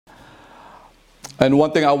And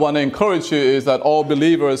one thing I want to encourage you is that all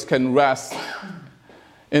believers can rest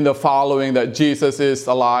in the following: that Jesus is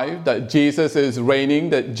alive, that Jesus is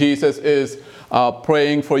reigning, that Jesus is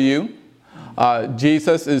praying for you,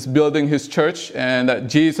 Jesus is building his church, and that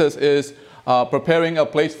Jesus is preparing a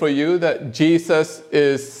place for you, that Jesus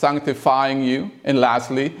is sanctifying you, and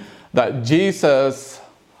lastly, that Jesus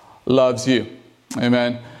loves you.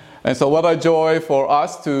 Amen. And so what a joy for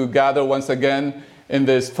us to gather once again in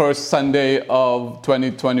this first Sunday of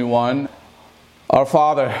 2021. Our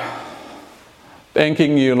Father,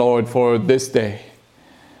 thanking you, Lord, for this day.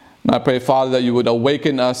 And I pray, Father, that you would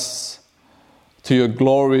awaken us to your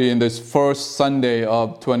glory in this first Sunday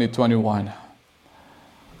of 2021.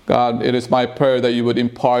 God, it is my prayer that you would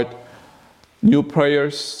impart new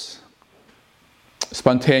prayers,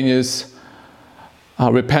 spontaneous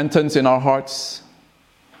repentance in our hearts.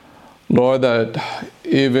 Lord, that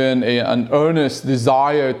even an earnest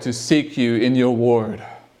desire to seek you in your word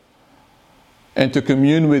and to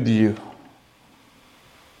commune with you.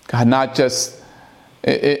 God, not just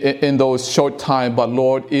in those short time, but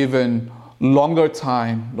Lord, even longer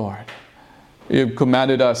time, Lord. You've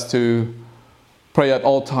commanded us to pray at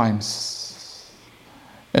all times.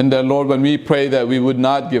 And that, Lord, when we pray, that we would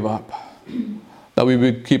not give up, that we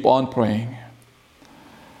would keep on praying.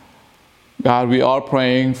 God, we are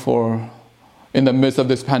praying for, in the midst of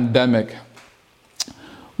this pandemic,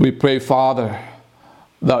 we pray, Father,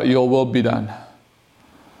 that your will be done.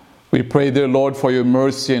 We pray, dear Lord, for your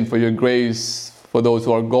mercy and for your grace for those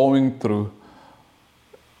who are going through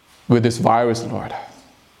with this virus, Lord.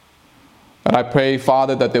 And I pray,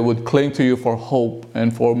 Father, that they would cling to you for hope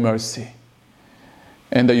and for mercy,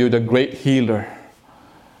 and that you're the great healer,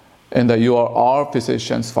 and that you are our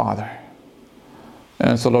physicians, Father.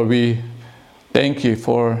 And so, Lord, we thank you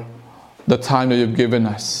for the time that you've given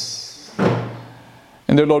us.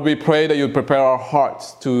 And dear Lord, we pray that you prepare our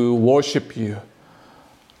hearts to worship you.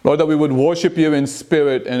 Lord, that we would worship you in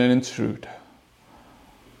spirit and in truth.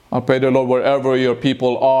 I pray, dear Lord, wherever your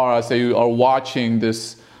people are, as they are watching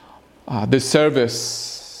this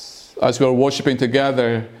service, as we are worshiping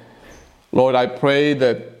together, Lord, I pray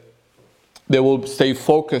that they will stay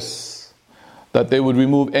focused, that they would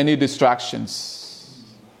remove any distractions,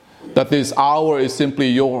 that this hour is simply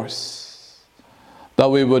yours, that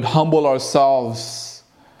we would humble ourselves,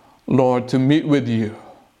 Lord, to meet with you.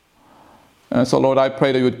 And so, Lord, I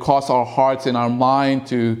pray that you would cause our hearts and our mind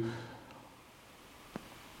to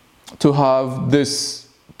have this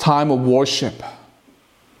time of worship,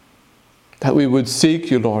 that we would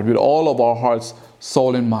seek you, Lord, with all of our hearts,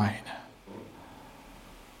 soul, and mind.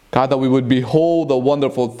 God, that we would behold the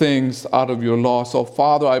wonderful things out of your law. So,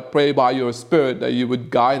 Father, I pray by your Spirit that you would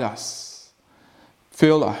guide us,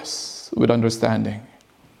 fill us with understanding.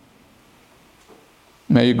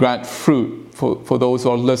 May you grant fruit for those who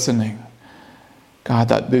are listening. God,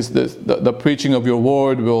 that the preaching of your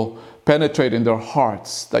word will penetrate in their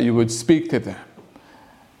hearts, that you would speak to them.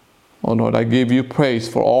 Oh Lord, I give you praise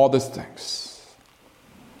for all these things.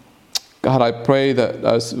 God, I pray that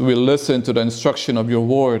as we listen to the instruction of your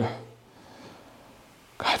word,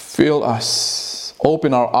 God, fill us,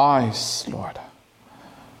 open our eyes, Lord.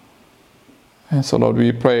 And so, Lord,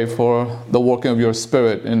 we pray for the working of your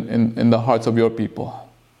Spirit in the hearts of your people.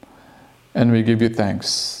 And we give you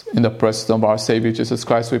thanks. In the presence of our Savior, Jesus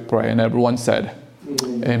Christ, we pray. And everyone said,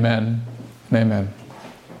 Amen. Amen.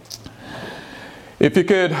 If you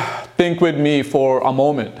could think with me for a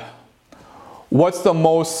moment, what's the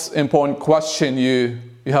most important question you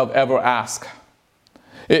have ever asked?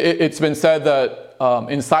 It's been said that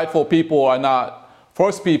insightful people are not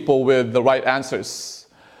first people with the right answers.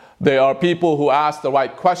 They are people who ask the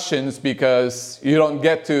right questions, because you don't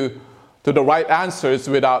get to the right answers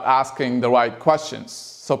without asking the right questions.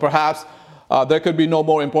 So perhaps there could be no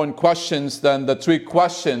more important questions than the three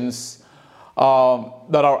questions that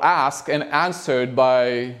are asked and answered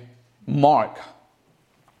by Mark.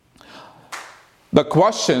 The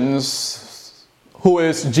questions: who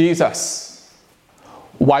is Jesus?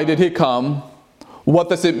 Why did he come? What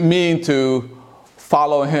does it mean to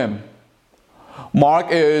follow him?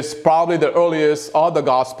 Mark is probably the earliest of the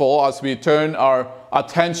gospel as we turn our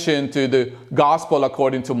attention to the gospel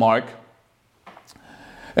according to Mark.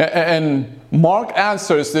 And Mark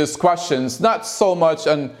answers these questions not so much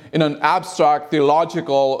in an abstract,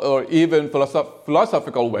 theological, or even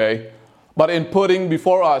philosophical way, but in putting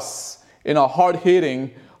before us in a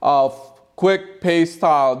hard-hitting, quick-paced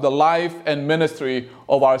style the life and ministry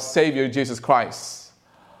of our Savior Jesus Christ.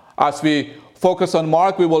 As we focus on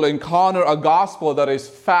Mark, we will encounter a gospel that is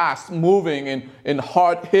fast-moving and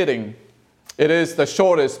hard-hitting. It is the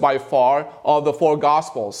shortest by far of the four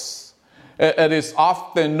gospels. it is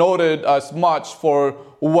often noted as much for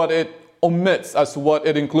what it omits as what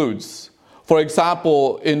it includes. For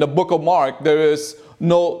example, in the book of Mark, there is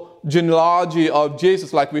no genealogy of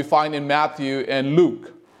Jesus like we find in Matthew and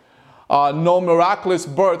Luke. No miraculous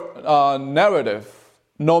birth narrative.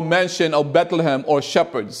 No mention of Bethlehem or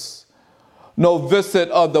shepherds. No visit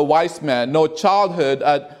of the wise man. No childhood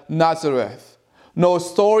at Nazareth. No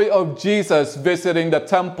story of Jesus visiting the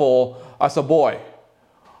temple as a boy.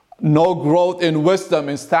 No growth in wisdom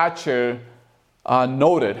and stature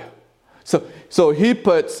noted. So he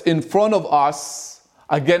puts in front of us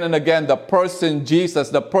again and again the person Jesus,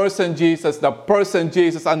 the person Jesus, the person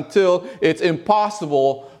Jesus, until it's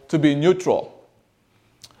impossible to be neutral.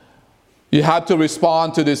 You have to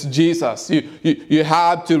respond to this Jesus. You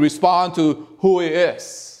have to respond to who he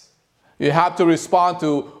is. You have to respond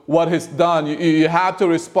to what he's done. You have to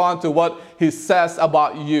respond to what he says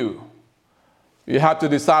about you. You have to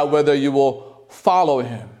decide whether you will follow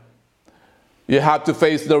him. You have to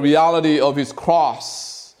face the reality of his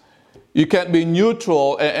cross. You can't be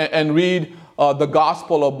neutral and read the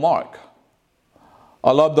Gospel of Mark.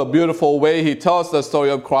 I love the beautiful way he tells the story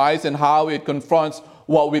of Christ and how it confronts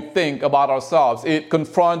what we think about ourselves. It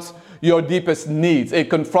confronts your deepest needs. It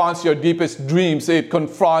confronts your deepest dreams. It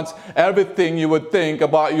confronts everything you would think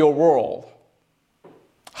about your world.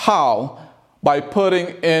 How? By putting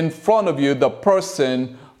in front of you the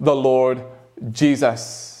person, the Lord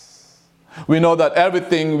Jesus. We know that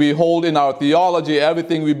everything we hold in our theology,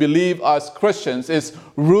 everything we believe as Christians is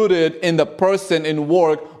rooted in the person and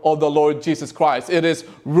work of the Lord Jesus Christ. It is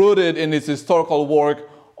rooted in his historical work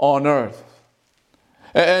on earth.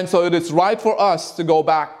 And so it is right for us to go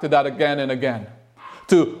back to that again and again,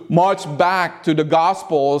 to march back to the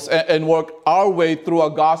Gospels and work our way through a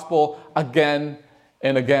gospel again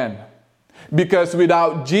and again. Because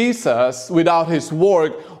without Jesus, without his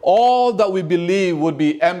work, all that we believe would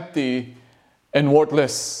be empty and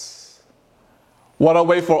worthless. What a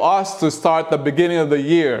way for us to start the beginning of the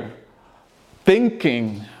year,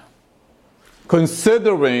 thinking,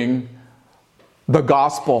 considering the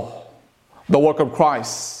gospel, the work of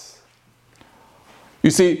Christ. You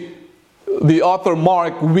see, the author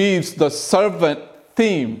Mark weaves the servant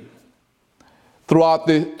theme throughout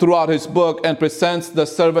his book and presents the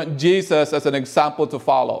servant Jesus as an example to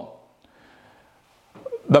follow.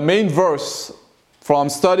 The main verse from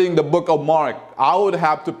studying the book of Mark, I would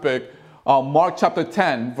have to pick Mark chapter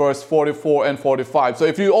 10, verse 44 and 45. So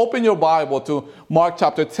if you open your Bible to Mark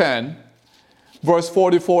chapter 10, verse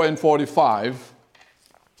 44 and 45,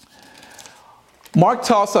 Mark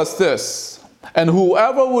tells us this, "And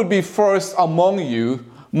whoever would be first among you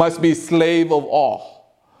must be slave of all.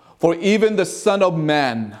 For even the Son of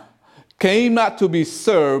Man came not to be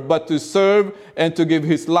served, but to serve and to give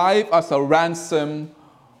his life as a ransom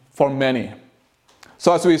for many."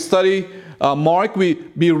 So as we study Mark, we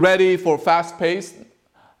be ready for fast-paced,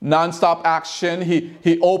 non-stop action.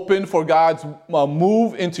 He opened for God's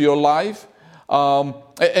move into your life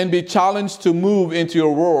and be challenged to move into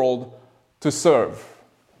your world to serve.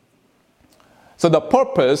 So the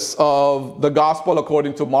purpose of the gospel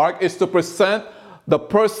according to Mark is to present the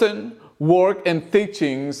person, work, and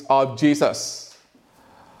teachings of Jesus.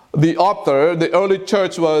 The author, the early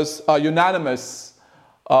church was unanimous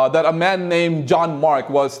that a man named John Mark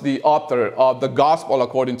was the author of the gospel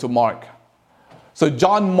according to Mark. So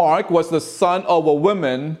John Mark was the son of a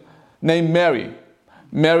woman named Mary.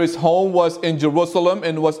 Mary's home was in Jerusalem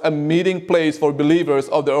and was a meeting place for believers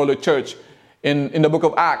of the early church in the book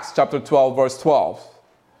of Acts, chapter 12, verse 12.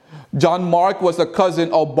 John Mark was a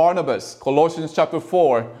cousin of Barnabas, Colossians chapter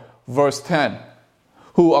 4, verse 10,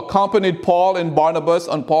 who accompanied Paul and Barnabas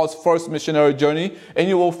on Paul's first missionary journey. And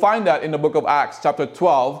you will find that in the book of Acts, chapter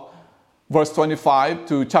 12, verse 25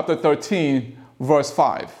 to chapter 13, verse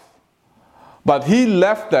 5. But he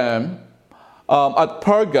left them at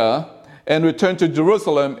Perga and returned to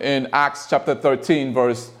Jerusalem in Acts chapter 13,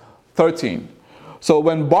 verse 13. So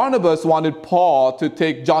when Barnabas wanted Paul to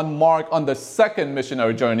take John Mark on the second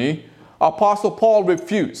missionary journey, Apostle Paul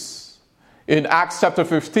refused. In Acts chapter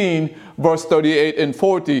 15, verse 38 and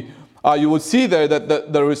 40, you will see there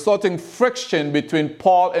that the resulting friction between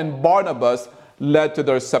Paul and Barnabas led to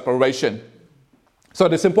their separation. So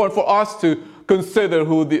it is important for us to consider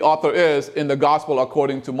who the author is in the gospel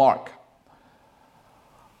according to Mark.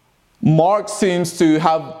 Mark seems to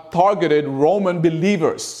have targeted Roman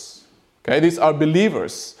believers. Okay, these are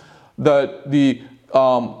believers that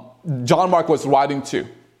John Mark was writing to,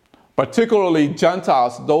 particularly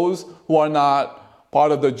Gentiles, those who are not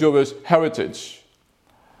part of the Jewish heritage.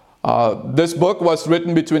 This book was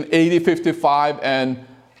written between AD 55 and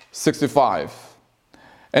 65.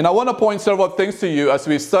 And I want to point several things to you as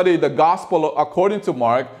we study the gospel according to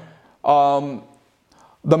Mark,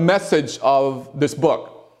 the message of this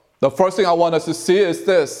book. The first thing I want us to see is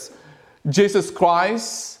this: Jesus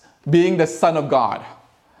Christ being the Son of God.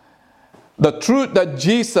 The truth that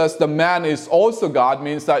Jesus, the man, is also God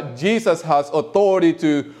means that Jesus has authority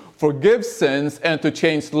to forgive sins and to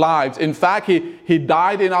change lives. In fact, he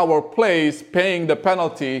died in our place, paying the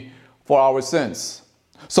penalty for our sins.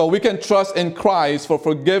 So we can trust in Christ for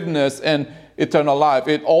forgiveness and eternal life.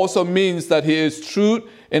 It also means that he is true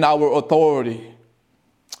in our authority.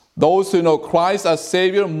 Those who know Christ as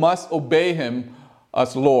Savior must obey him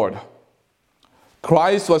as Lord.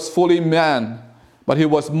 Christ was fully man, but he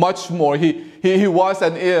was much more. He was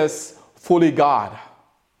and is fully God.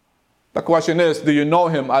 The question is, do you know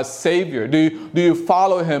him as Savior? Do you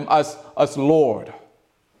follow him as Lord?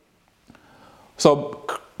 So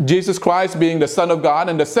Jesus Christ being the Son of God.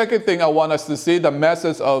 And the second thing I want us to see, the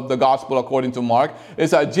message of the gospel according to Mark,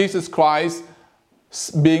 is that Jesus Christ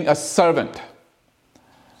being a servant.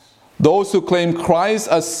 Those who claim Christ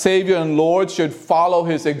as Savior and Lord should follow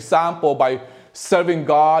his example by serving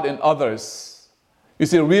God and others. You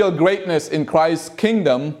see, real greatness in Christ's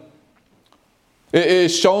kingdom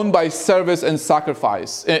is shown by service and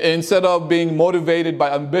sacrifice. Instead of being motivated by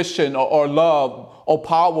ambition or love or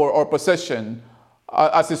power or possession,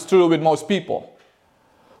 as is true with most people.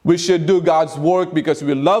 We should do God's work because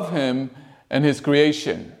we love him and his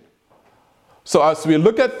creation. So as we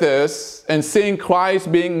look at this and seeing Christ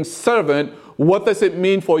being servant, what does it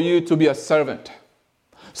mean for you to be a servant?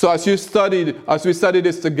 So as we study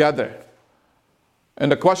this together, and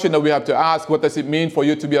the question that we have to ask, what does it mean for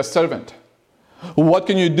you to be a servant? What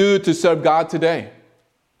can you do to serve God today?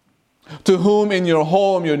 To whom in your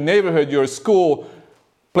home, your neighborhood, your school,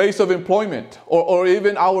 place of employment, or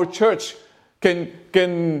even our church, can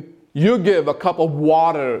you give a cup of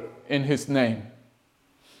water in his name?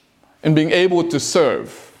 And being able to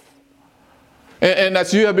serve. And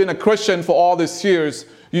as you have been a Christian for all these years,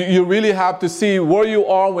 you really have to see where you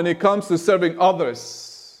are when it comes to serving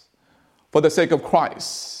others for the sake of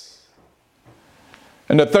Christ.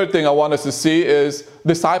 And the third thing I want us to see is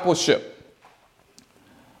discipleship.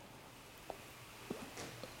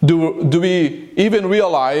 Do we even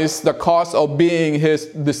realize the cost of being his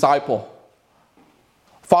disciple?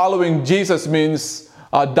 Following Jesus means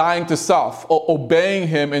dying to self, or obeying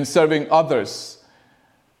him and serving others.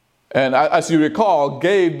 And as you recall,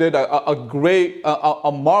 Gabe did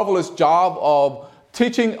a marvelous job of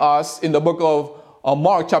teaching us in the book of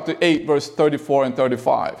Mark chapter 8, verse 34 and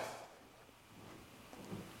 35.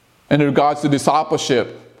 In regards to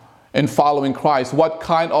discipleship and following Christ, what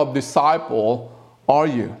kind of disciple are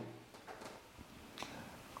you?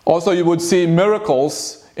 Also, you would see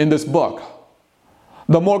miracles in this book.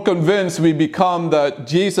 The more convinced we become that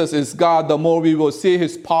Jesus is God, the more we will see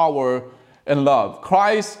his power and love.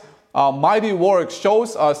 Christ's mighty work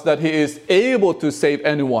shows us that he is able to save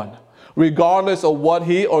anyone, regardless of what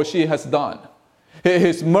he or she has done.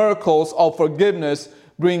 His miracles of forgiveness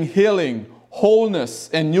bring healing, wholeness,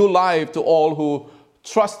 and new life to all who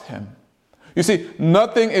trust him. You see,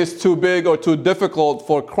 nothing is too big or too difficult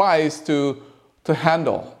for Christ to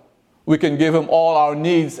handle. We can give him all our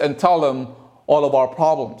needs and tell him all of our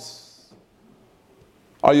problems.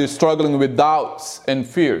 Are you struggling with doubts and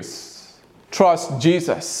fears? Trust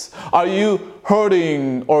Jesus. Are you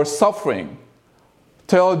hurting or suffering?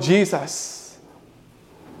 Tell Jesus.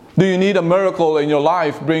 Do you need a miracle in your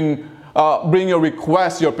life? Bring your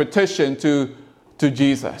request, your petition to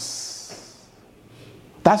Jesus.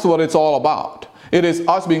 That's what it's all about. It is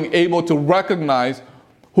us being able to recognize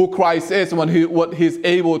who Christ is and what he's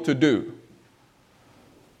able to do.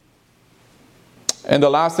 And the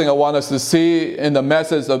last thing I want us to see in the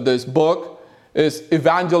message of this book is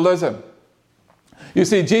evangelism. You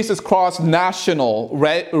see, Jesus crossed national,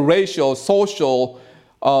 racial, social,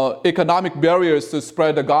 economic barriers to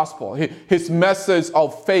spread the gospel. His message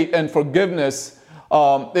of faith and forgiveness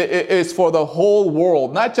is for the whole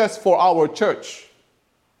world, not just for our church,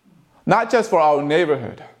 not just for our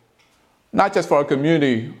neighborhood, not just for our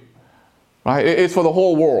community, right? It's for the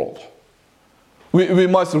whole world. We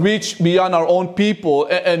must reach beyond our own people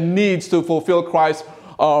and needs to fulfill Christ's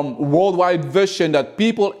worldwide vision that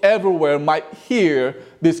people everywhere might hear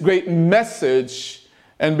this great message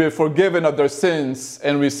and be forgiven of their sins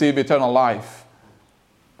and receive eternal life.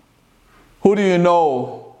 Who do you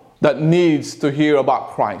know that needs to hear about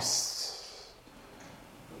Christ?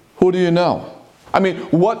 Who do you know? I mean,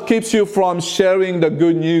 what keeps you from sharing the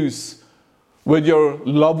good news with your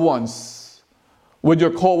loved ones, with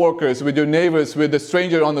your coworkers, with your neighbors, with the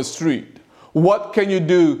stranger on the street? What can you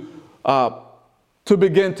do to to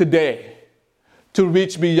begin today, to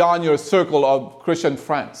reach beyond your circle of Christian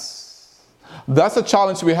friends. That's a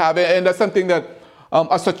challenge we have, and that's something that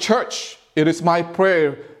as a church, it is my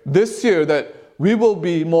prayer this year that we will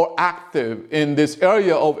be more active in this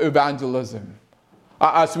area of evangelism.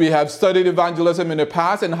 As we have studied evangelism in the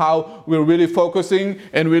past and how we're really focusing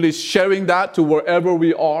and really sharing that to wherever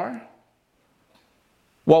we are.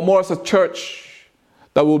 What more as a church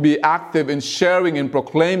that will be active in sharing and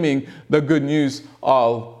proclaiming the good news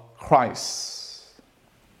of Christ.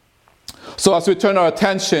 So as we turn our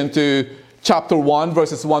attention to chapter 1,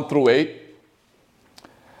 verses 1 through 8,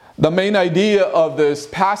 the main idea of this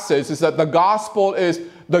passage is that the gospel is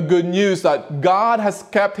the good news that God has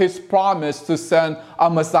kept his promise to send a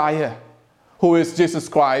Messiah, who is Jesus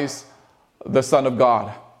Christ, the Son of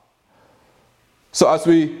God. So as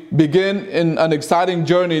we begin in an exciting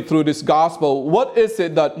journey through this gospel, what is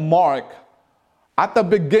it that Mark, at the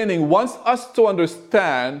beginning, wants us to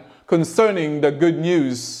understand concerning the good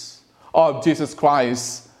news of Jesus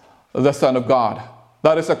Christ, the Son of God?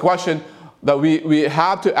 That is a question that we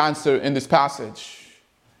have to answer in this passage.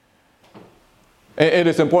 It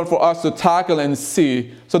is important for us to tackle and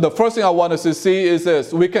see. So the first thing I want us to see is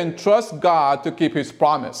this: we can trust God to keep his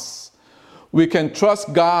promise. We can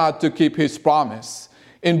trust God to keep his promise.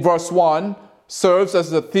 In verse 1, serves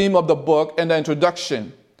as the theme of the book and the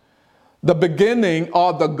introduction. The beginning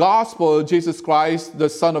of the gospel of Jesus Christ, the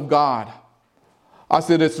Son of God. As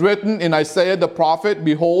it is written in Isaiah the prophet,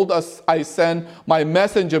 behold, as I send my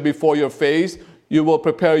messenger before your face, you will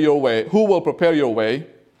prepare your way. Who will prepare your way?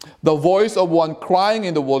 The voice of one crying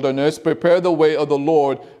in the wilderness, prepare the way of the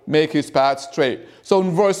Lord, make his path straight. So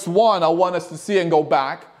in verse 1, I want us to see and go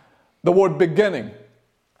back, the word beginning.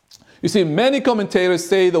 You see, many commentators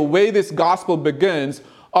say the way this gospel begins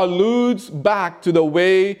alludes back to the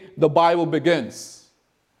way the Bible begins.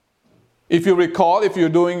 If you recall, if you're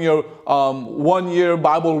doing your one-year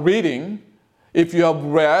Bible reading, if you have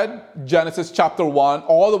read Genesis chapter 1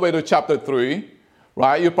 all the way to chapter 3,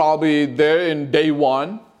 right? You're probably there in day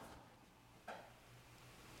 1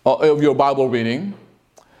 of your Bible reading.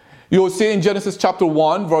 You'll see in Genesis chapter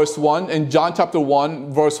 1, verse 1, and John chapter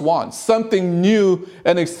 1, verse 1, something new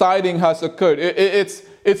and exciting has occurred.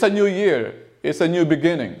 It's a new year. It's a new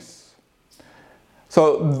beginnings.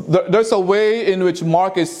 So there's a way in which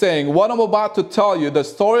Mark is saying, what I'm about to tell you, the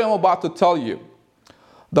story I'm about to tell you,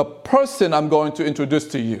 the person I'm going to introduce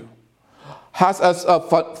to you, has as a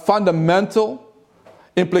fundamental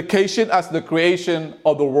implication as the creation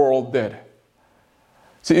of the world did.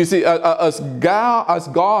 So you see, as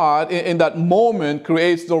God in that moment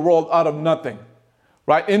creates the world out of nothing,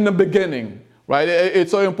 right? In the beginning, right?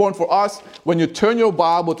 It's so important for us when you turn your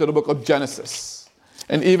Bible to the book of Genesis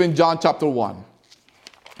and even John chapter 1,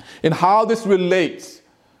 and how this relates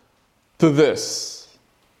to this.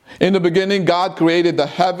 In the beginning, God created the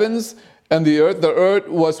heavens and the earth. The earth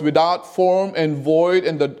was without form and void,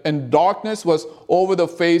 and darkness was over the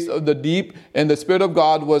face of the deep, and the Spirit of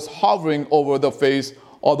God was hovering over the face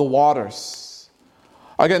of the waters.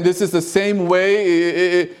 Again, this is the same way.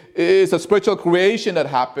 It is a spiritual creation that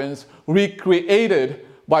happens, recreated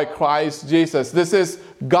by Christ Jesus. This is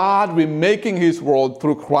God remaking his world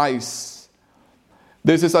through Christ.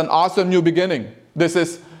 This is an awesome new beginning. This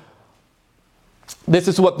is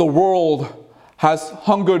what the world has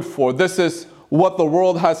hungered for. This is what the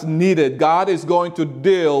world has needed. God is going to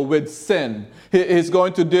deal with sin. He is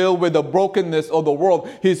going to deal with the brokenness of the world.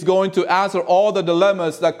 He's going to answer all the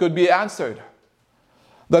dilemmas that could be answered.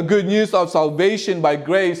 The good news of salvation by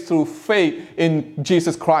grace through faith in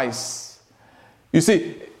Jesus Christ. You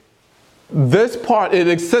see, this part, it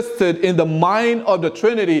existed in the mind of the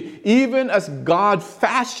Trinity even as God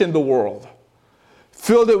fashioned the world,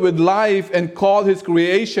 filled it with life, and called his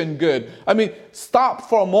creation good. I mean, stop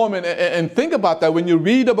for a moment and think about that when you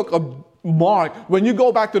read the book of Mark, when you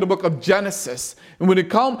go back to the book of Genesis, and when it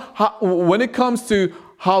comes to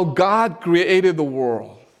how God created the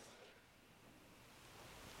world.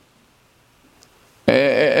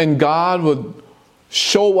 And God would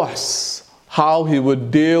show us how he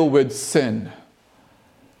would deal with sin.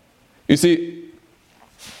 You see,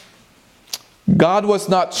 God was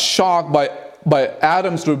not shocked by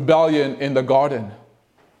Adam's rebellion in the garden.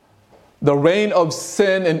 The reign of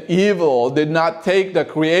sin and evil did not take the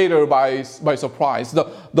Creator by surprise.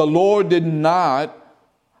 The Lord did not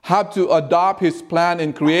have to adopt his plan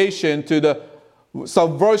in creation to the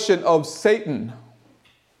subversion of Satan.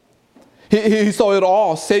 He saw it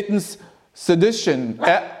all. Satan's sedition,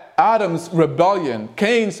 Adam's rebellion,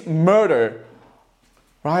 Cain's murder,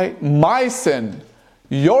 right? My sin,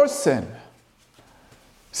 your sin.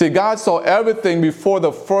 See, God saw everything before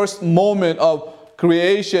the first moment of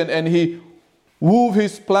creation, and he wove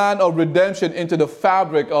his plan of redemption into the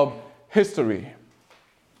fabric of history.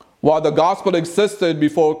 While the gospel existed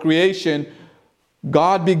before creation,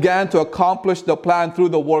 God began to accomplish the plan through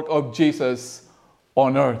the work of Jesus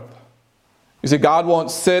on earth. You see, God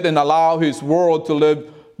won't sit and allow his world to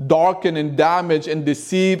live darkened and damaged and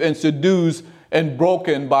deceived and seduced and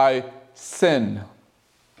broken by sin.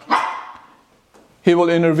 He will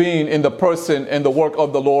intervene in the person and the work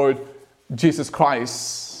of the Lord Jesus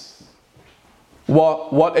Christ.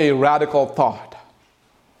 What a radical thought.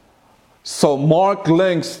 So Mark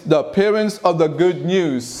links the appearance of the good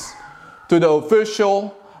news to the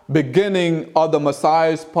official beginning of the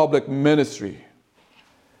Messiah's public ministry.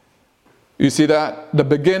 You see that? The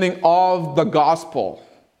beginning of the gospel.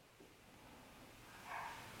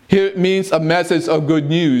 Here it means a message of good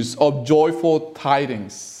news, of joyful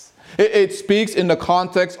tidings. It speaks in the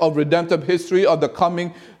context of redemptive history of the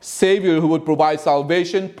coming Savior who would provide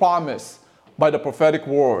salvation promised by the prophetic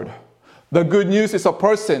word. The good news is a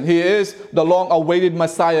person. He is the long-awaited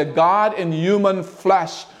Messiah, God in human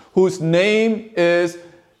flesh, whose name is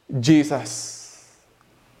Jesus.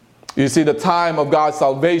 You see, the time of God's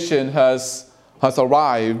salvation has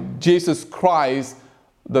arrived. Jesus Christ,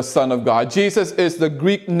 the Son of God. Jesus is the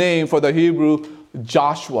Greek name for the Hebrew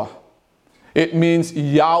Joshua. It means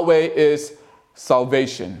Yahweh is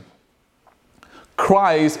salvation.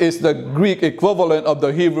 Christ is the Greek equivalent of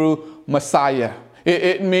the Hebrew Messiah.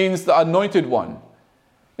 It means the anointed one.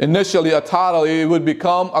 Initially a title, it would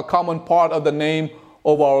become a common part of the name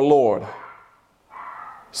of our Lord.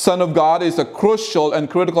 Son of God is a crucial and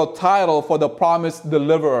critical title for the promised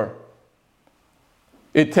deliverer.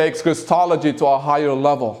 It takes Christology to a higher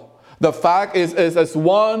level. The fact is as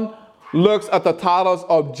one looks at the titles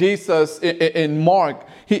of Jesus in Mark,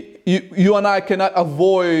 you and I cannot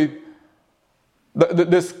avoid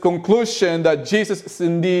this conclusion that Jesus is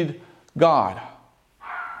indeed God.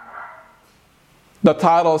 The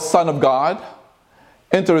title Son of God,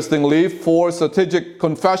 interestingly, 4 strategic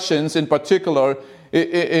confessions in particular,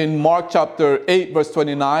 in Mark chapter 8, verse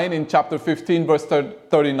 29, in chapter 15, verse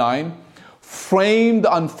 39, frame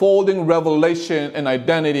the unfolding revelation and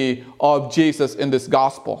identity of Jesus in this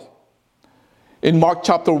gospel. In Mark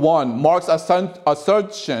chapter 1, Mark's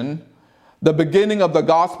assertion, the beginning of the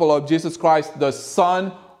gospel of Jesus Christ, the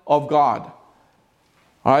Son of God.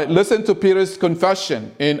 All right, listen to Peter's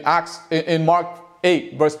confession in Mark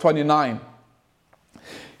 8, verse 29.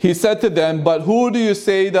 He said to them, "But who do you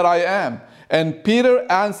say that I am?" And Peter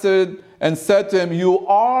answered and said to him, "You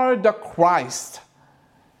are the Christ."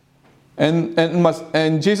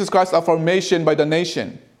 And Jesus Christ's affirmation by the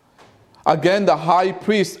nation. Again, the high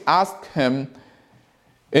priest asked him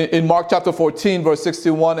in Mark chapter 14, verse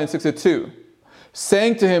 61 and 62,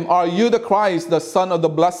 saying to him, "Are you the Christ, the Son of the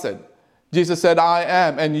Blessed?" Jesus said, "I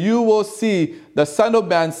am, and you will see the Son of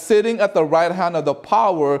Man sitting at the right hand of the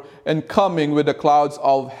power and coming with the clouds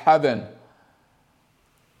of heaven."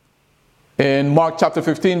 In Mark chapter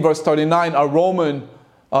 15, verse 39,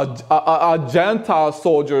 a Gentile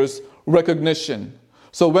soldier's recognition.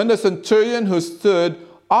 So when the centurion who stood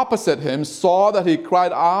opposite him saw that he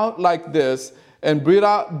cried out like this and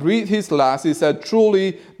breathed his last, he said,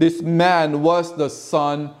 "Truly, this man was the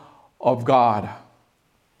Son of God."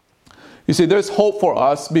 You see, there's hope for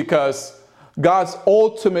us because God's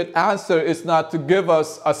ultimate answer is not to give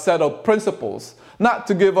us a set of principles, not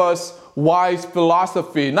to give us wise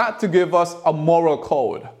philosophy, not to give us a moral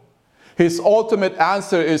code. His ultimate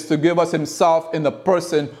answer is to give us himself in the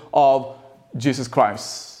person of Jesus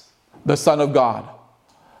Christ, the Son of God.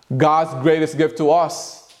 God's greatest gift to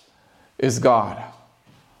us is God.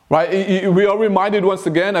 Right? We are reminded once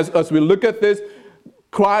again as we look at this,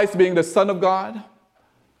 Christ being the Son of God,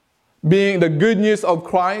 being the good news of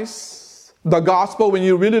Christ, the gospel. When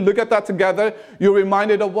you really look at that together, you're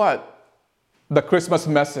reminded of what? The Christmas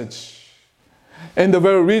message. And the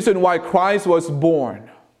very reason why Christ was born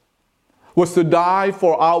was to die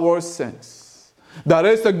for our sins. That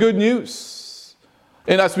is the good news.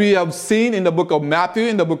 And as we have seen in the book of Matthew,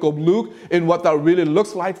 in the book of Luke, in what that really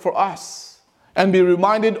looks like for us. And be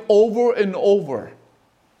reminded over and over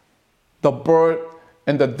the birth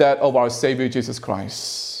and the death of our Savior Jesus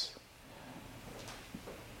Christ.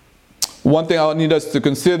 One thing I need us to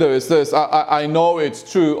consider is this. I know it's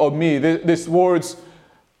true of me. These words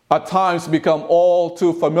at times become all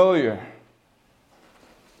too familiar.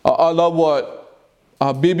 I love what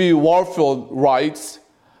B.B. Warfield writes,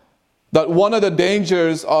 that one of the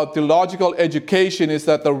dangers of theological education is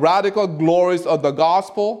that the radical glories of the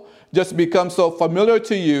gospel just become so familiar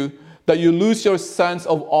to you that you lose your sense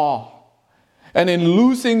of awe. And in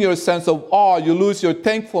losing your sense of awe, you lose your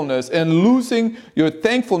thankfulness. And losing your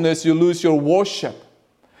thankfulness, you lose your worship.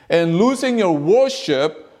 And losing your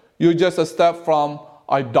worship, you're just a step from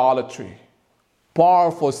idolatry.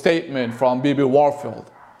 Powerful statement from B.B. Warfield.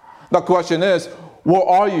 The question is, where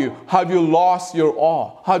are you? Have you lost your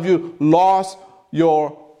awe? Have you lost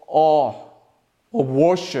your awe of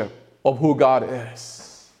worship of who God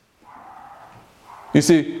is? You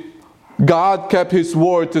see, God kept his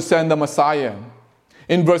word to send the Messiah.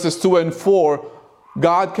 In verses 2 and 4,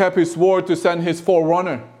 God kept his word to send his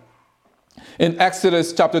forerunner. In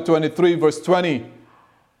Exodus chapter 23, verse 20,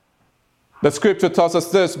 the scripture tells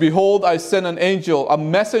us this: "Behold, I send an angel, a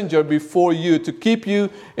messenger before you, to keep you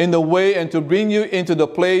in the way and to bring you into the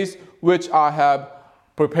place which I have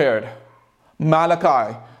prepared."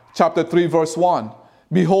 Malachi chapter 3, verse 1.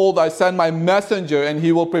 "Behold, I send my messenger, and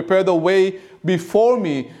he will prepare the way before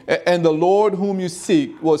me, and the Lord whom you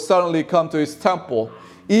seek will suddenly come to his temple,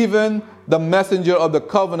 even the messenger of the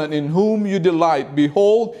covenant in whom you delight.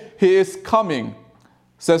 Behold, he is coming,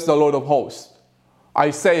 says the Lord of hosts."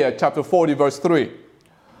 Isaiah chapter 40, verse 3.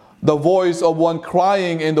 "The voice of one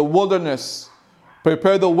crying in the wilderness,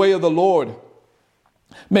 prepare the way of the Lord.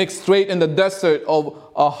 Make straight in the desert of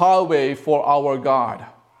a highway for our God."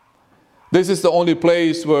 This is the only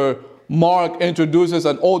place where Mark introduces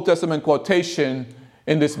an Old Testament quotation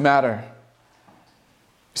in this matter.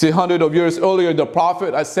 See, hundreds of years earlier, the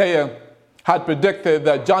prophet Isaiah had predicted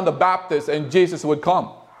that John the Baptist and Jesus would come.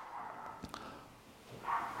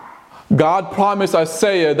 God promised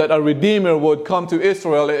Isaiah that a Redeemer would come to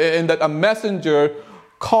Israel and that a messenger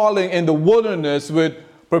calling in the wilderness would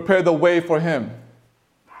prepare the way for him.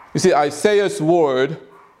 You see, Isaiah's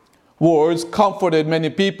words comforted many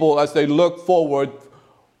people as they looked forward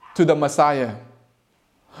to the Messiah.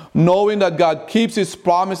 Knowing that God keeps his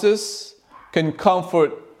promises can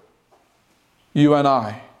comfort you and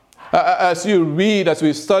I. As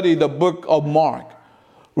we study the book of Mark,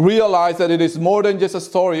 realize that it is more than just a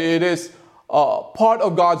story. It is part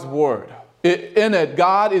of God's word. In it,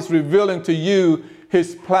 God is revealing to you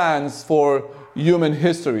his plans for human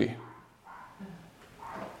history.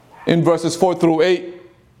 In verses 4 through 8,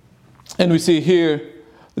 and we see here,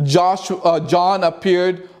 John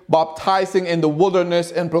appeared baptizing in the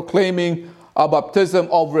wilderness and proclaiming a baptism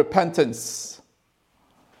of repentance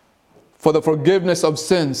for the forgiveness of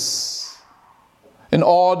sins. In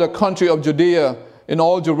all the country of Judea, in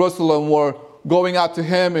all Jerusalem, were going out to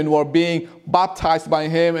him and were being baptized by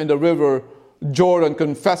him in the river Jordan,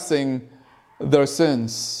 confessing their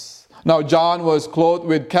sins. Now John was clothed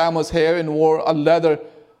with camel's hair and wore a leather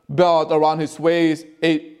belt around his waist,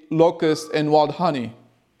 ate locusts and wild honey.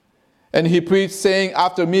 And he preached, saying,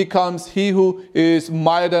 "After me comes he who is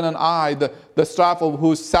mightier than I, the strap of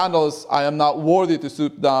whose sandals I am not worthy to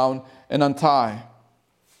stoop down and untie.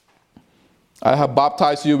 I have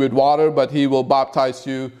baptized you with water, but he will baptize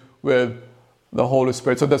you with the Holy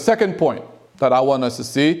Spirit." So the second point that I want us to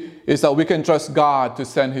see is that we can trust God to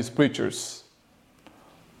send his preachers.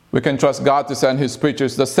 We can trust God to send his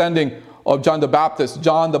preachers. The sending of John the Baptist,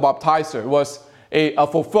 John the Baptizer, was a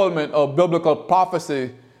fulfillment of biblical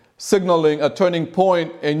prophecy, signaling a turning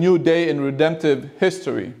point, a new day in redemptive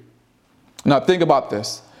history. Now think about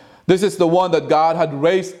this. This is the one that God had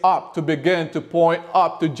raised up to begin to point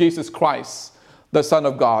up to Jesus Christ, the Son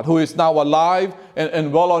of God, who is now alive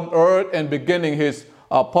and well on earth and beginning his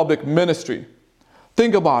public ministry.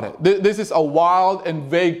 Think about it. This is a wild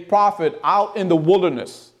and vague prophet out in the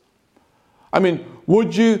wilderness. I mean,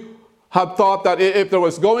 would you have thought that if there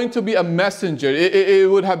was going to be a messenger, it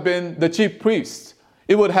would have been the chief priest?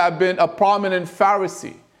 It would have been a prominent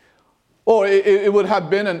Pharisee. Or it would have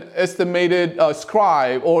been an estimated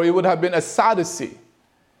scribe, or it would have been a Sadducee.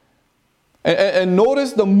 And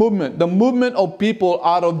notice the movement of people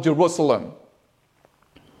out of Jerusalem,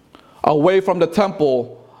 away from the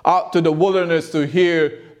temple, out to the wilderness to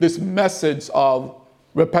hear this message of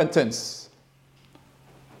repentance,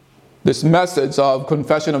 this message of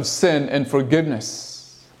confession of sin and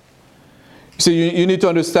forgiveness. See, you need to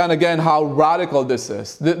understand again how radical this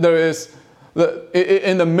is. There is,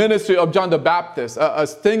 in the ministry of John the Baptist, a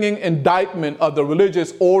stinging indictment of the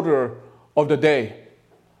religious order of the day.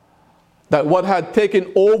 That what had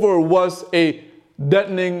taken over was a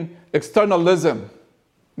deadening externalism.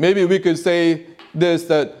 Maybe we could say this,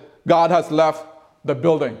 that God has left the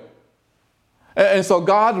building. And so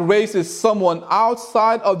God raises someone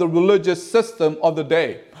outside of the religious system of the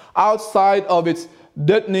day, outside of its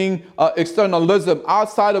deadening externalism,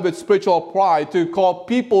 outside of its spiritual pride, to call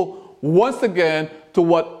people once again to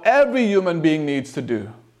what every human being needs to do: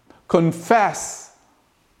 confess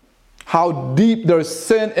how deep their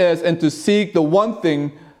sin is and to seek the one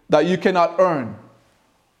thing that you cannot earn: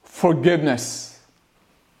 forgiveness.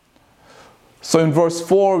 So in verse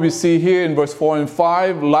 4, we see here in verse 4 and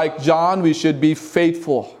 5, like John, we should be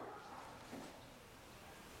faithful.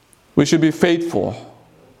 We should be faithful.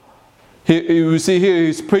 We see here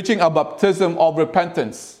he's preaching a baptism of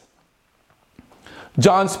repentance.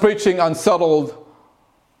 John's preaching unsettled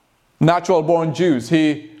natural-born Jews.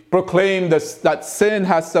 He proclaimed that sin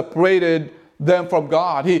has separated them from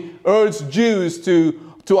God. He urged Jews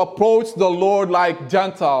to approach the Lord like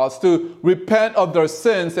Gentiles, to repent of their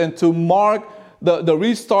sins, and to mark the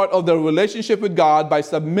restart of their relationship with God by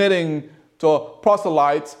submitting to a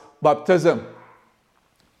proselyte's baptism.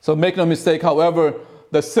 So make no mistake, however,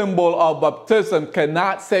 the symbol of baptism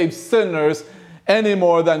cannot save sinners any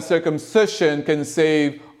more than circumcision can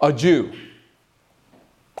save a Jew.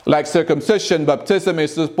 Like circumcision, baptism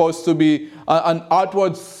is supposed to be an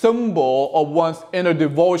outward symbol of one's inner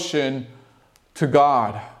devotion to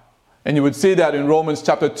God. And you would see that in Romans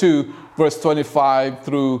chapter 2, verse 25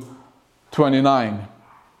 through 29.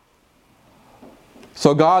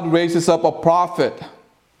 So God raises up a prophet,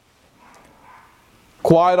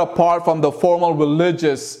 quite apart from the formal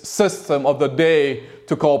religious system of the day,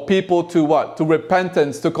 to call people to what? To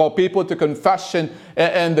repentance, to call people to confession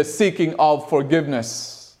and the seeking of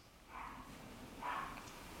forgiveness.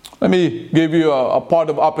 Let me give you a part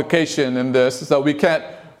of application in this, is that we can't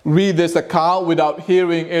read this account without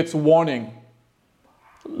hearing its warning.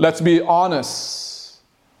 Let's be honest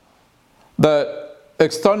that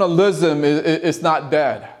externalism is not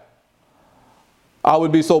dead. I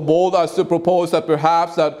would be so bold as to propose that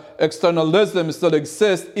perhaps that externalism still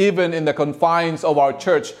exists even in the confines of our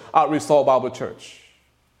church at Resolve Bible Church.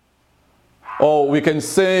 Oh, we can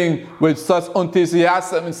sing with such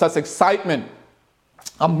enthusiasm and such excitement,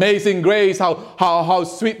 "Amazing grace, how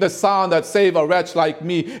sweet the sound that saved a wretch like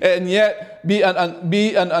me," and yet be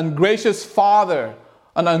an ungracious father,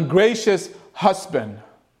 an ungracious husband.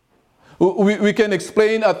 We can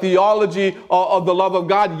explain a theology of the love of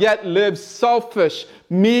God, yet live selfish,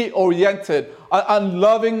 me-oriented,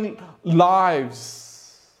 unloving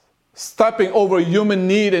lives, stepping over human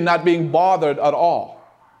need and not being bothered at all.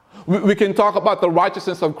 We can talk about the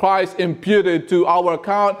righteousness of Christ imputed to our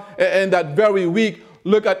account, and that very week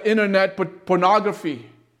look at internet pornography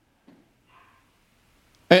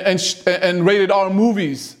and rated R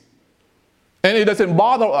movies, and it doesn't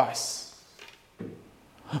bother us.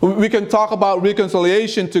 We can talk about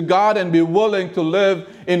reconciliation to God and be willing to live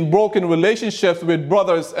in broken relationships with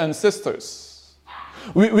brothers and sisters.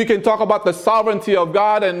 We can talk about the sovereignty of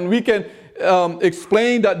God, and we can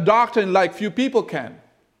explain that doctrine like few people can.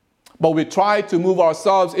 But we try to move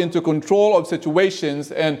ourselves into control of situations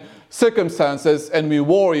and circumstances, and we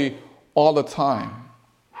worry all the time.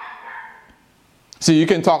 See, you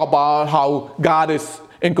can talk about how God is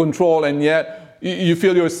in control, and yet you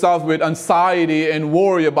feel yourself with anxiety and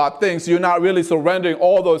worry about things. You're not really surrendering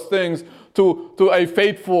all those things to a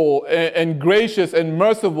faithful and gracious and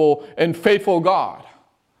merciful and faithful God.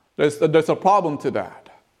 There's a problem to that.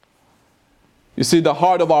 You see, the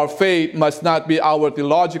heart of our faith must not be our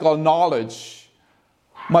theological knowledge,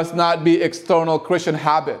 must not be external Christian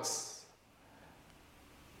habits.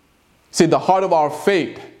 See, the heart of our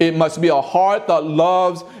faith, it must be a heart that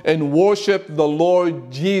loves and worships the Lord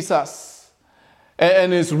Jesus,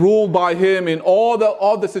 and is ruled by Him in all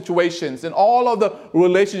the situations, in all of the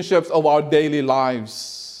relationships of our daily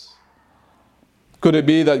lives. Could it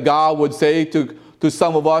be that God would say to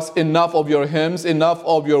some of us, enough of your hymns, enough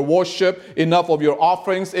of your worship, enough of your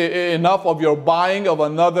offerings, enough of your buying of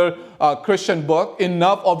another Christian book,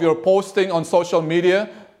 enough of your posting on social media?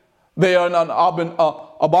 They are an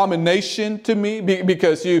abomination to me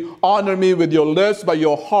because you honor me with your lips, but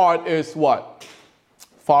your heart is what?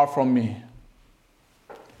 Far from me.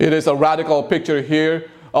 It is a radical picture here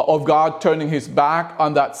of God turning His back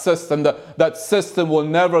on that system. That system will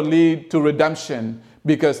never lead to redemption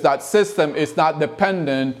because that system is not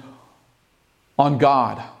dependent on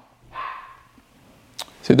God.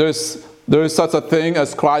 See, there is such a thing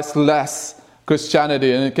as Christ-less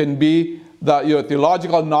Christianity, and it can be that your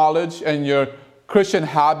theological knowledge and your Christian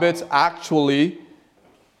habits actually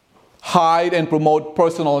hide and promote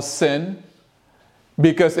personal sin,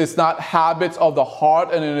 because it's not habits of the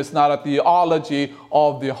heart and it is not a theology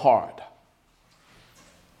of the heart.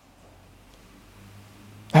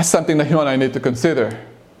 That's something that you and I need to consider.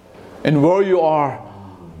 And where you are,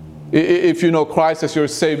 if you know Christ as your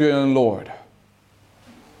Savior and Lord,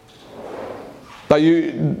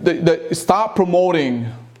 that stop promoting,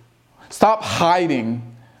 stop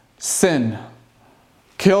hiding sin,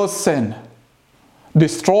 kill sin.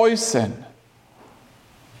 destroys sin.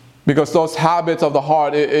 Because those habits of the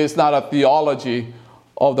heart is not a theology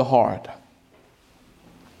of the heart.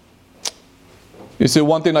 You see,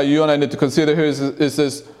 one thing that you and I need to consider here is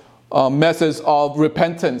this message of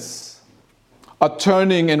repentance, a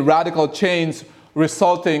turning and radical change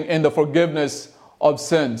resulting in the forgiveness of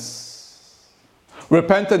sins.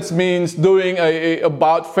 Repentance means doing a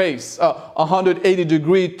about face, a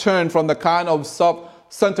 180-degree turn from the kind of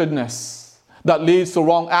self-centeredness that leads to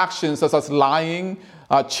wrong actions such as lying,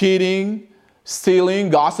 cheating, stealing,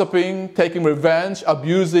 gossiping, taking revenge,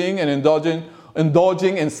 abusing, and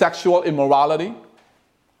indulging in sexual immorality.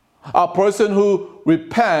 A person who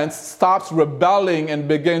repents stops rebelling and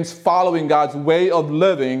begins following God's way of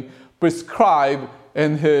living prescribed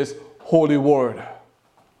in His holy word.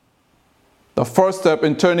 The first step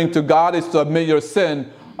in turning to God is to admit your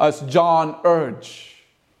sin, as John urged.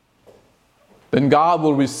 Then God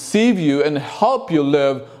will receive you and help you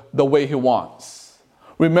live the way He wants.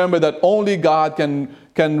 Remember that only God can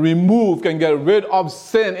get rid of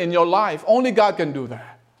sin in your life. Only God can do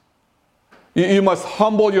that. You must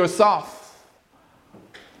humble yourself.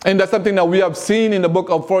 And that's something that we have seen in the book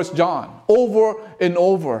of 1 John over and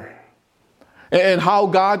over. And how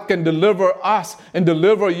God can deliver us and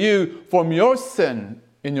deliver you from your sin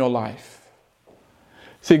in your life.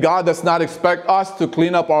 See, God does not expect us to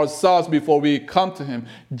clean up ourselves before we come to Him.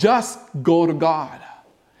 Just go to God.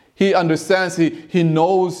 He understands, He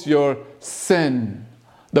knows your sin,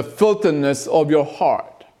 the filthiness of your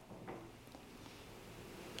heart.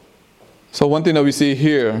 So one thing that we see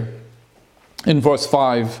here in verse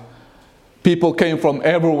 5, people came from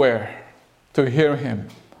everywhere to hear Him.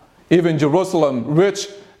 Even Jerusalem, rich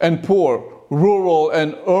and poor, rural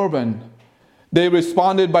and urban. They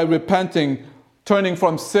responded by repenting, turning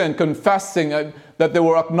from sin, confessing that they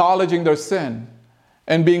were acknowledging their sin,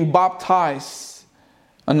 and being baptized,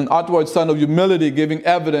 an outward sign of humility, giving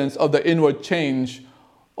evidence of the inward change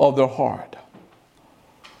of their heart.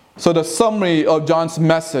 So the summary of John's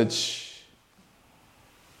message: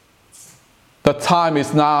 the time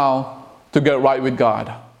is now to get right with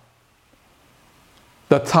God.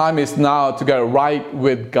 The time is now to get right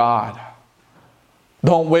with God.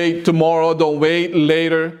 Don't wait tomorrow. Don't wait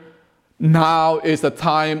later. Now is the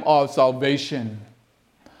time of salvation.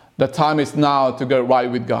 The time is now to get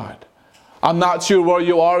right with God. I'm not sure where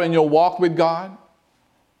you are in your walk with God.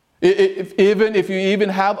 Even if you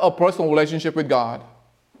have a personal relationship with God,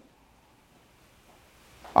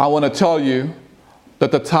 I want to tell you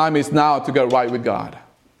that the time is now to get right with God.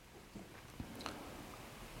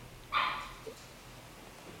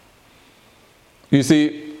 You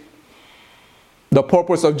see, the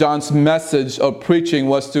purpose of John's message of preaching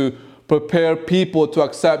was to prepare people to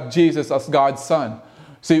accept Jesus as God's Son.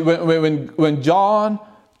 See, when John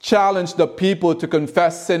challenged the people to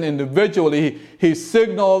confess sin individually, he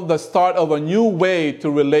signaled the start of a new way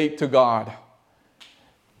to relate to God.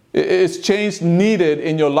 It's change needed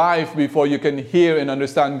in your life before you can hear and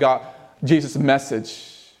understand Jesus'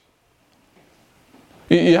 message.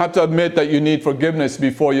 You have to admit that you need forgiveness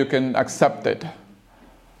before you can accept it.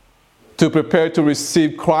 To prepare to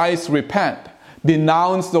receive Christ, repent.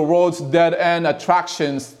 Denounce the world's dead-end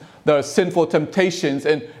attractions, the sinful temptations,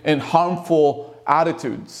 and harmful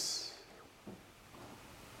attitudes.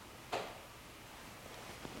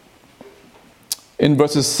 In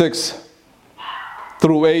verses 6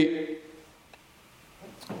 through 8,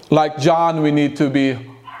 like John, we need to be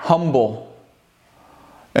humble.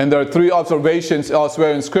 And there are three observations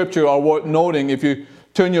elsewhere in Scripture are worth noting. If you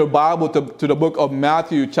turn your Bible to the book of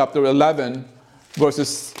Matthew, chapter 11,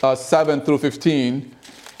 verses 7 through 15.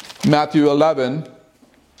 Matthew 11,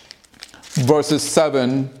 verses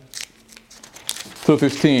 7 through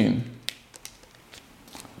 15.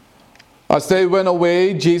 As they went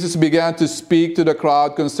away, Jesus began to speak to the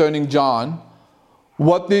crowd concerning John.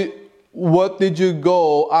 What did you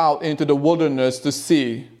go out into the wilderness to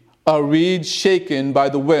see? A reed shaken by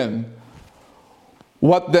the wind.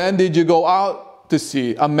 What then did you go out to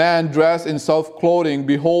see? A man dressed in soft clothing.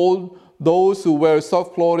 Behold, those who wear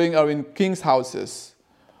soft clothing are in king's houses.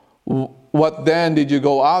 What then did you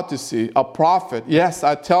go out to see? A prophet. Yes,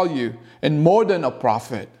 I tell you, and more than a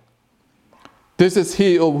prophet. This is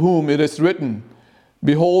he of whom it is written,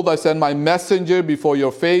 behold, I send my messenger before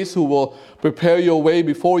your face, who will prepare your way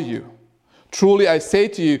before you. Truly I say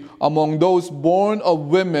to you, among those born of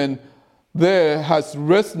women, there has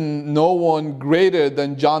risen no one greater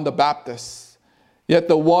than John the Baptist. Yet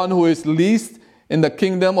the one who is least in the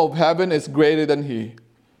kingdom of heaven is greater than he.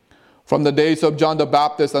 From the days of John the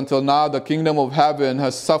Baptist until now, the kingdom of heaven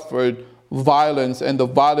has suffered violence, and the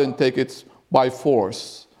violent take it by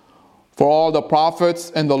force. For all the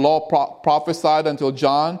prophets and the law prophesied until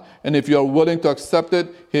John, and if you are willing to accept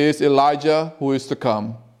it, he is Elijah who is to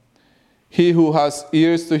come. He who has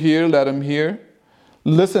ears to hear, let him hear.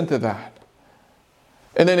 Listen to that.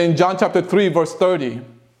 And then in John chapter 3, verse 30,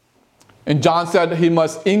 and John said, he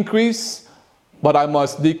must increase, but I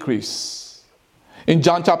must decrease. In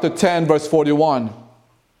John chapter 10, verse 41,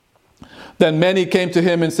 then many came to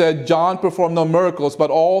him and said, John performed no miracles,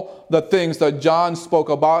 but all the things that John spoke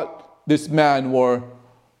about this man were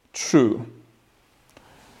true.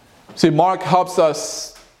 See, Mark helps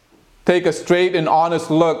us take a straight and honest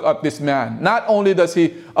look at this man. Not only does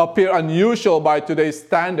he appear unusual by today's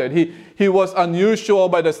standard, he was unusual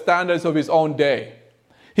by the standards of his own day.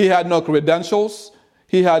 He had no credentials.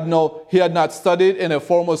 He had not studied in a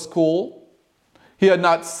formal school. He had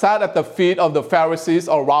not sat at the feet of the Pharisees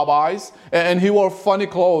or rabbis, and he wore funny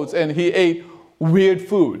clothes and he ate weird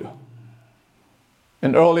food.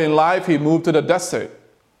 And early in life, he moved to the desert.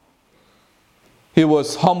 He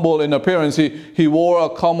was humble in appearance. He wore a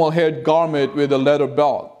camel-haired garment with a leather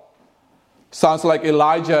belt. Sounds like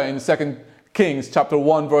Elijah in 2 Kings chapter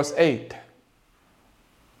 1, verse 8.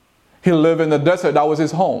 He lived in the desert. That was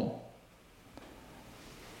his home.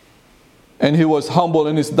 And he was humble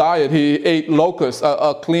in his diet. He ate locusts,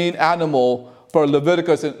 a clean animal, per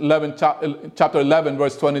Leviticus 11, chapter 11,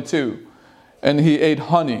 verse 22. And he ate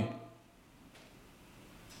honey.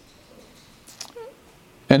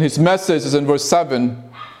 And his message is in verse 7,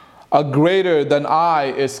 a greater than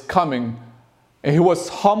I is coming. And he was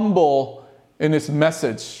humble in his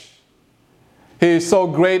message. He is so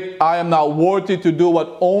great, I am not worthy to do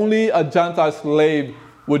what only a Gentile slave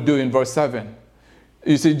would do, in verse 7.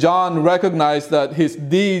 You see, John recognized that his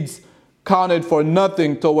deeds counted for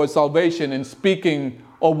nothing towards salvation in speaking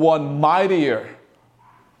of one mightier.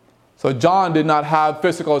 So John did not have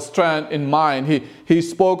physical strength in mind. He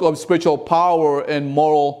spoke of spiritual power and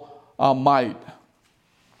moral might.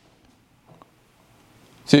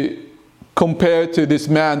 See, compared to this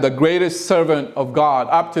man, the greatest servant of God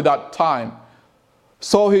up to that time,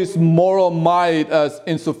 saw his moral might as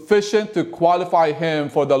insufficient to qualify him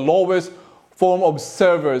for the lowest form of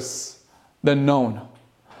service then known.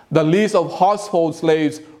 The least of household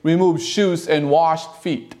slaves removed shoes and washed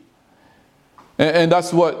feet. And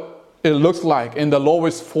that's what it looks like in the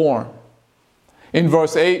lowest form. In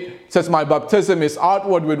verse 8, it says, my baptism is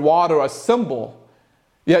outward with water, a symbol.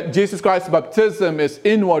 Yet Jesus Christ's baptism is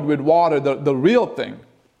inward with water, the real thing.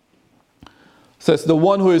 It says, the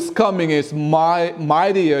one who is coming is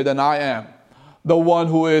mightier than I am. The one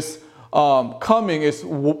who is coming is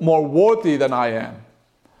more worthy than I am.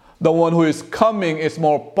 The one who is coming is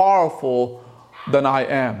more powerful than I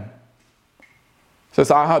am. It says,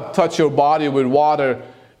 I have touched your body with water.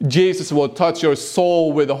 Jesus will touch your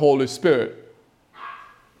soul with the Holy Spirit.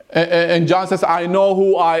 And John says, I know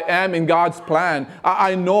who I am in God's plan.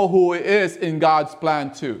 I know who he is in God's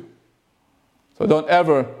plan too. So don't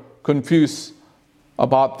ever confuse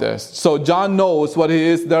about this. So John knows what he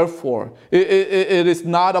is there for. It is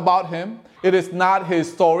not about him. It is not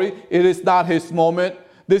his story. It is not his moment.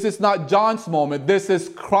 This is not John's moment. This is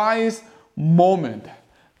Christ's moment.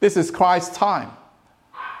 This is Christ's time.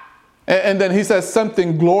 And then he says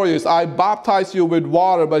something glorious. I baptize you with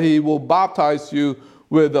water, but he will baptize you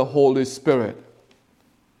with the Holy Spirit.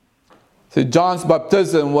 See, John's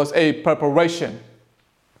baptism was a preparation.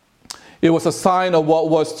 It was a sign of what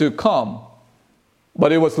was to come.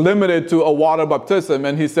 But it was limited to a water baptism.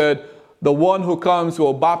 And he said, the one who comes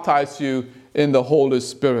will baptize you in the Holy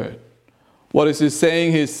Spirit. What is he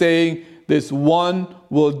saying? He's saying this one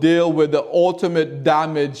will deal with the ultimate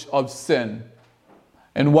damage of sin.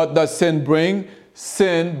 And what does sin bring?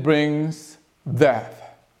 Sin brings death.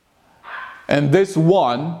 And this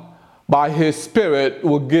one, by his Spirit,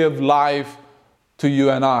 will give life to you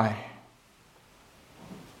and I.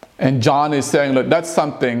 And John is saying, look, that's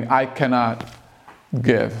something I cannot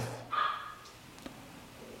give.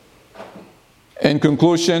 In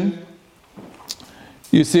conclusion,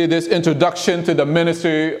 you see this introduction to the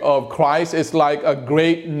ministry of Christ is like a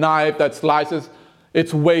great knife that slices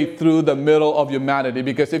its way through the middle of humanity.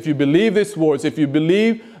 Because if you believe these words, if you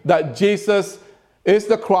believe that Jesus is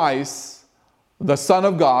the Christ, the Son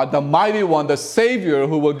of God, the mighty one, the Savior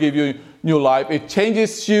who will give you new life, it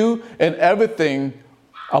changes you and everything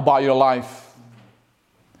about your life.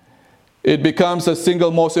 It becomes the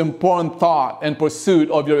single most important thought and pursuit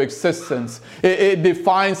of your existence. It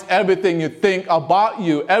defines everything you think about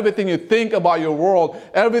you, everything you think about your world,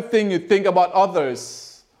 everything you think about others.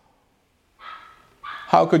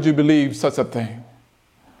 How could you believe such a thing?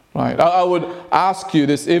 Right? I would ask you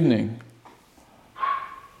this evening,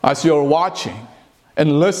 as you're watching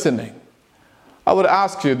and listening, I would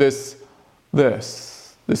ask you these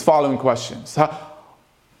following questions.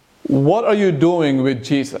 What are you doing with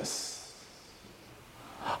Jesus?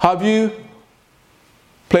 Have you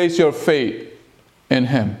placed your faith in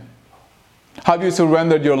Him? Have you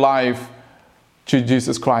surrendered your life to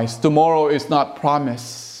Jesus Christ? Tomorrow is not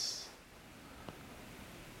promised.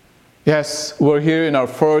 Yes, we're here in our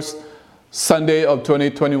first Sunday of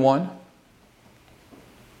 2021.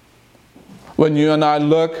 When you and I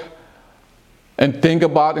look and think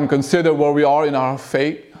about and consider where we are in our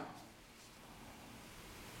faith,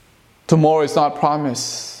 tomorrow is not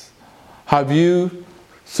promised. Have you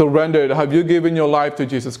surrendered? Have you given your life to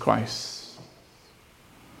Jesus Christ?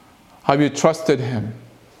 Have you trusted Him?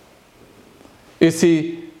 Is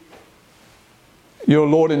He your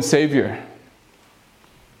Lord and Savior?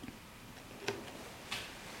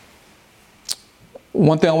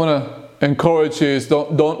 One thing I want to encourage you is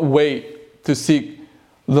don't wait to seek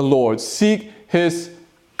the Lord. Seek His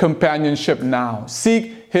companionship now.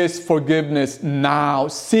 Seek His forgiveness now.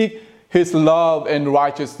 Seek His love and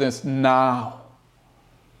righteousness now.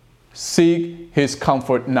 Seek His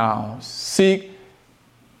comfort now. Seek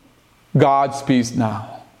God's peace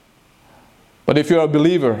now. But if you're a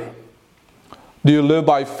believer, do you live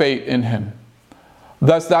by faith in Him?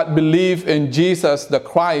 Does that belief in Jesus the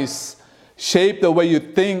Christ shape the way you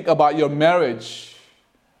think about your marriage,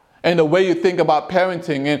 and the way you think about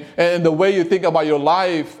parenting, and the way you think about your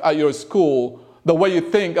life at your school, the way you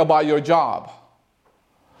think about your job?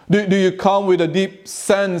 Do you come with a deep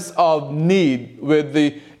sense of need, with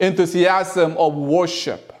the enthusiasm of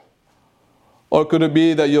worship? Or could it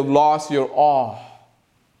be that you've lost your awe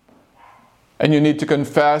and you need to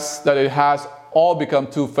confess that it has all become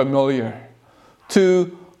too familiar,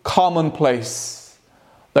 too commonplace,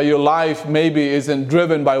 that your life maybe isn't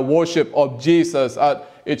driven by worship of Jesus as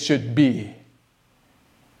it should be?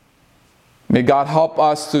 May God help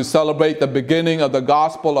us to celebrate the beginning of the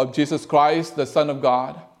gospel of Jesus Christ, the Son of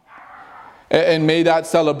God. And may that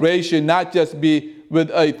celebration not just be with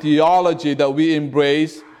a theology that we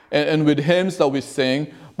embrace and with hymns that we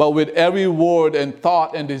sing, but with every word and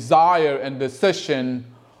thought and desire and decision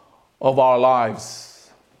of our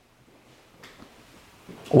lives.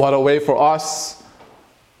 What a way for us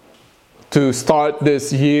to start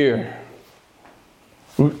this year,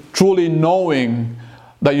 truly knowing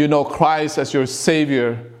that you know Christ as your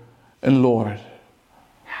Savior and Lord.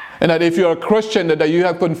 And that if you're a Christian, that you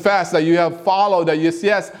have confessed, that you have followed, that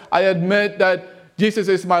yes, I admit that Jesus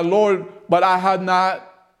is my Lord, but I have not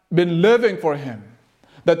been living for Him.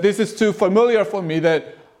 That this is too familiar for me,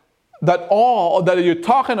 that all that you're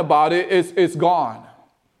talking about is gone.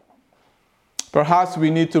 Perhaps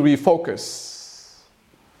we need to refocus.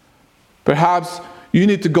 Perhaps you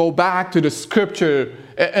need to go back to the Scripture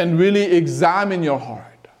and really examine your heart.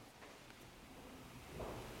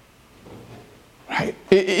 Right?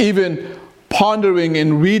 Even pondering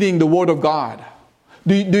and reading the Word of God.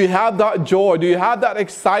 Do you have that joy? Do you have that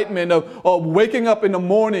excitement of waking up in the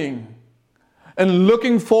morning and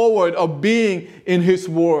looking forward of being in His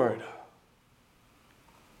Word?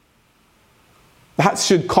 That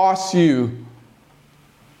should cause you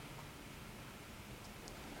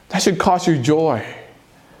joy,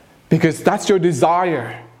 because that's your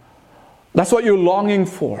desire. That's what you're longing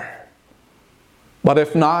for. But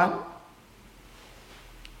if not,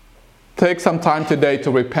 take some time today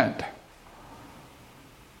to repent.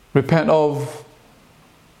 Repent of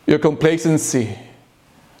your complacency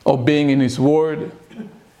of being in His Word,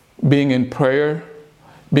 being in prayer,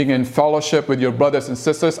 being in fellowship with your brothers and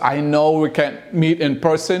sisters. I know we can't meet in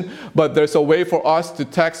person, but there's a way for us to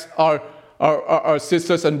text our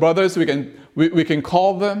sisters and brothers. We can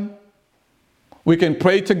call them. We can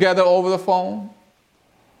pray together over the phone.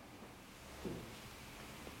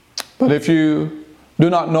 But if you do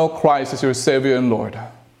not know Christ as your Savior and Lord,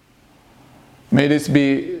 may this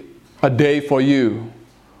be a day for you,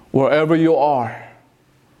 wherever you are,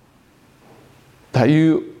 that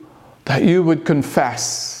you would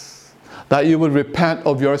confess, that you would repent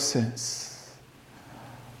of your sins,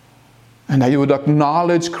 and that you would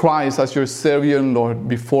acknowledge Christ as your Savior and Lord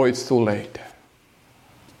before it's too late.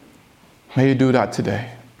 May you do that today.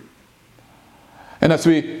 And as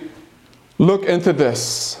we look into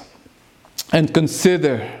this and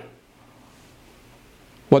consider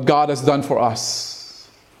what God has done for us,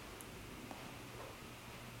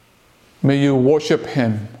 may you worship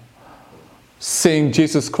Him, sing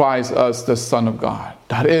Jesus Christ as the Son of God.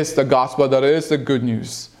 That is the gospel. That is the good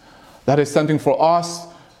news. That is something for us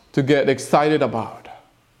to get excited about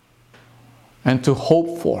and to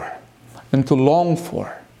hope for and to long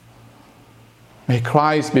for. May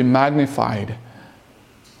Christ be magnified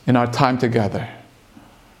in our time together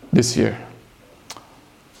this year.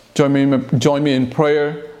 Join me in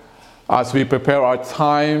prayer as we prepare our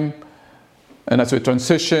time and as we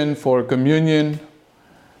transition for communion.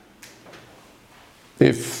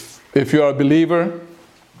 If you are a believer,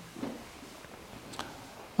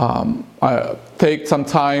 take some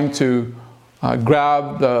time to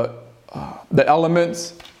grab the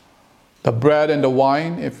elements, the bread and the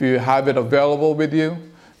wine, if you have it available with you.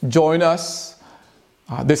 Join us.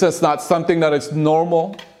 This is not something that is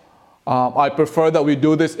normal. I prefer that we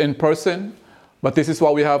do this in person, but this is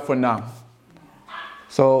what we have for now.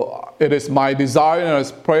 So it is my desire and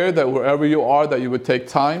it's prayer that wherever you are, that you would take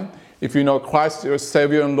time. If you know Christ, your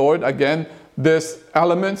Savior and Lord, again, these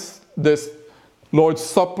elements, this Lord's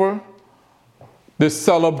Supper, this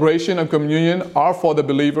celebration of communion are for the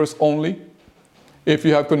believers only, if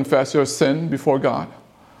you have confessed your sin before God.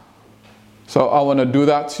 So I want to do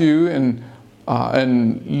that to you and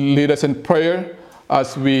lead us in prayer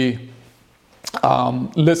as we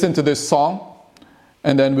listen to this song,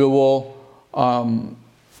 and then we will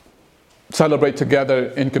celebrate together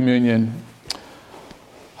in communion.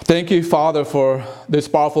 Thank you, Father, for this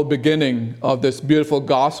powerful beginning of this beautiful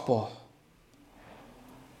gospel.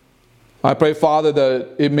 I pray, Father,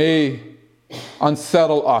 that it may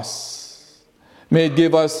unsettle us. May it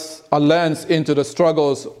give us a lens into the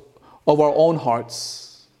struggles of our own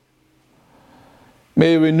hearts.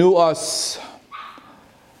 May it renew us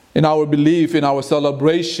in our belief, in our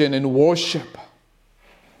celebration, in worship.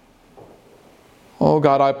 Oh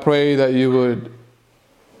God, I pray that you would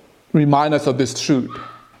remind us of this truth,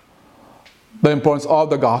 the importance of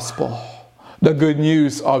the gospel, the good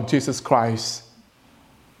news of Jesus Christ.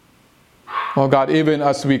 Oh God, even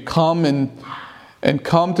as we come and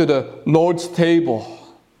come to the Lord's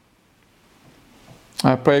table,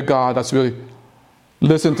 I pray, God, as we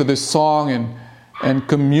listen to this song and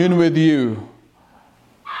commune with you,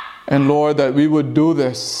 and Lord, that we would do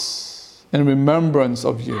this in remembrance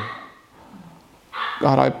of you.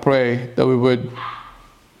 God, I pray that we would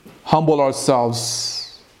humble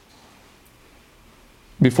ourselves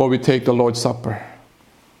before we take the Lord's Supper.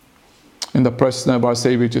 In the presence of our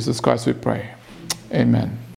Savior Jesus Christ we pray. Amen.